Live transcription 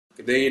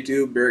Good day,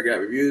 YouTube. Bear Gat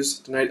Reviews.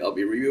 Tonight I'll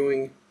be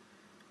reviewing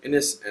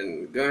Innis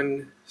and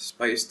Gunn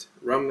spiced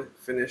rum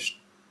finished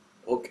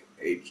oak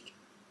aged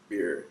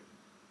beer.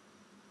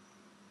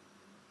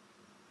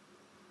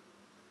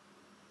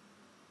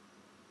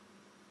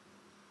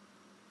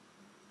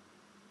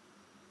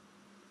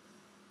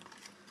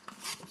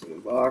 What's in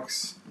the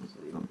box?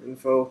 Some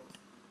info.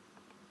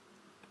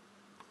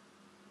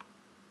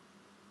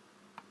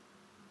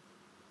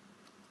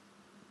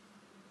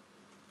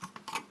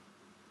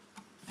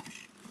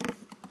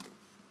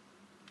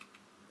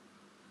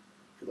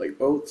 If you like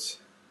boats.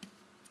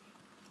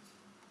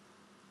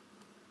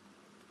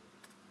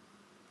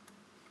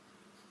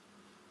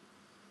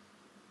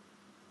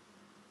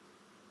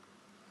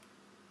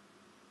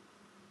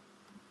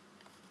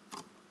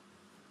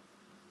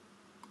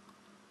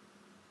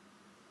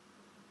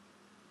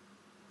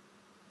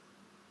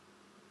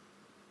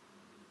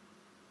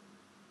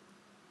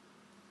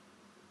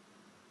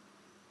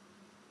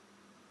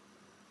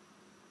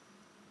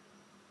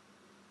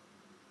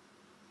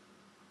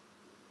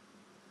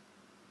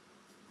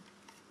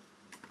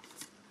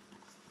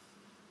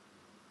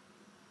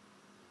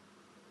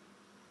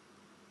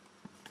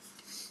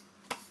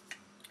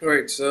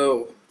 Alright,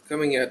 so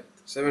coming at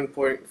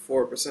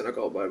 7.4%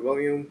 alcohol by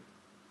volume.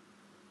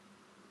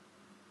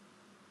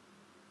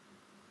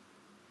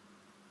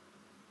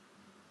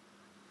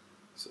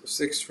 So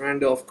 6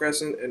 Randolph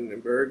Crescent,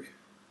 Edinburgh,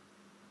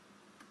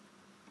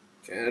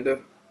 Canada.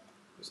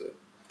 There's a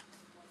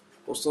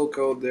postal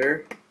code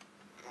there.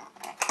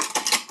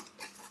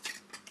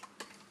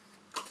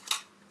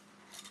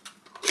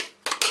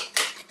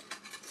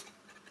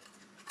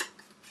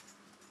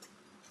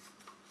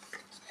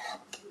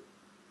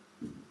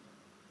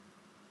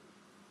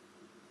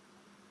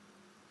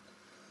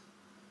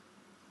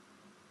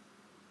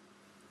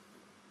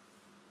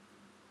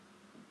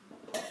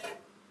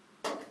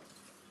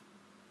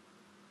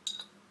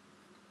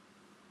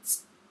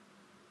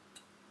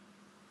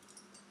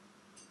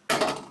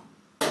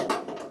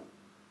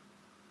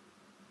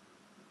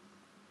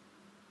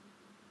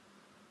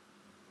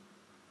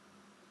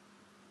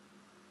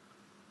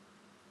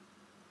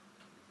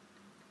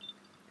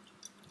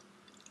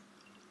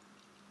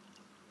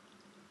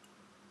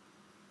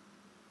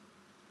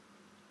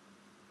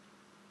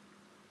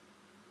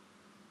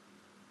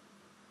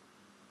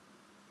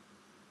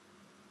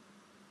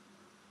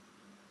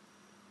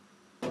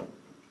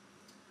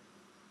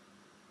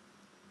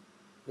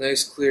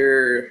 Nice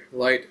clear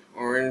light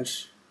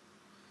orange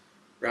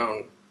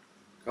brown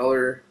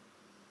color,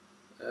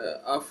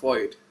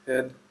 off-white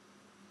head,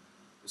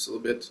 just a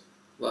little bit,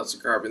 lots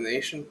of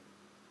carbonation.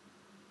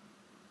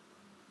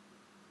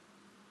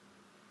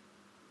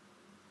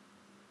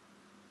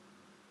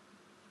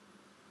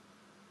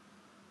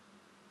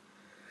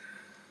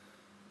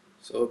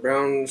 So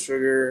brown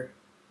sugar,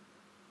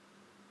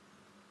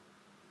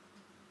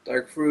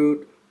 dark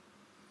fruit,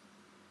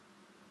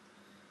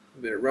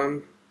 a bit of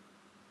rum.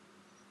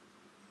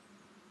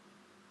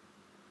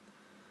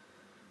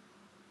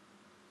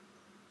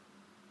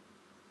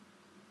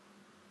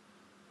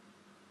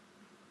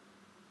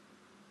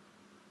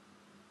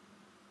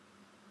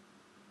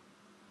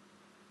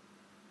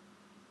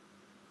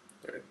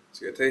 Alright, let's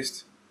get a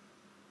taste.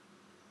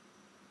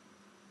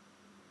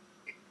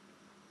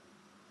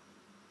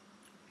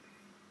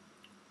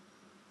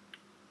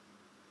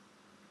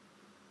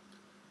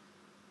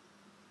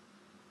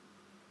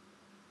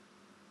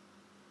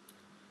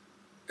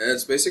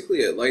 It's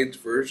basically a light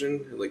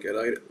version, like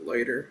a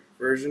lighter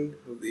version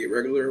of the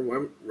regular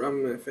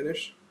rum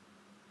finish.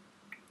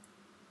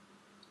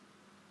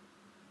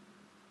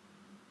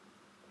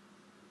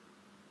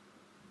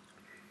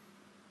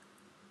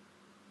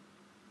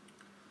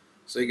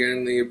 So you get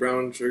in the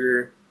brown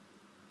sugar,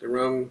 the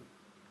rum,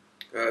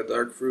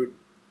 dark fruit.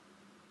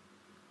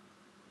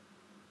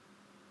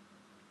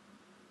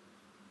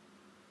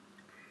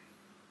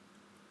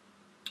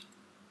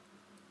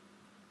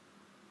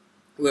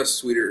 Less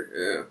sweeter,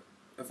 yeah.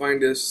 I find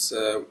this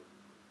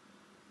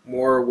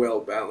more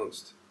well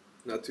balanced.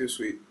 Not too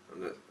sweet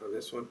on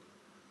this one.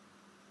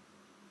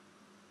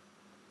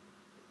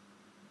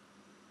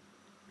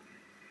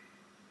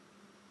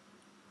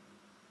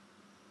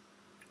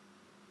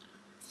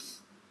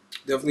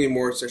 Definitely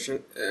more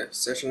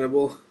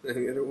sessionable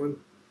than the other one.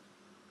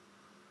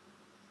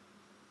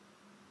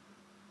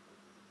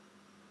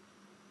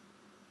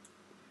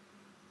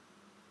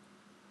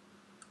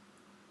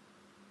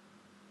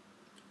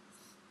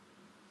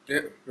 Yeah,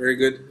 very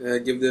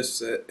good. Give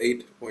this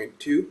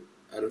 8.2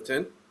 out of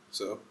 10.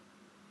 So,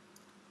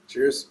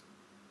 cheers.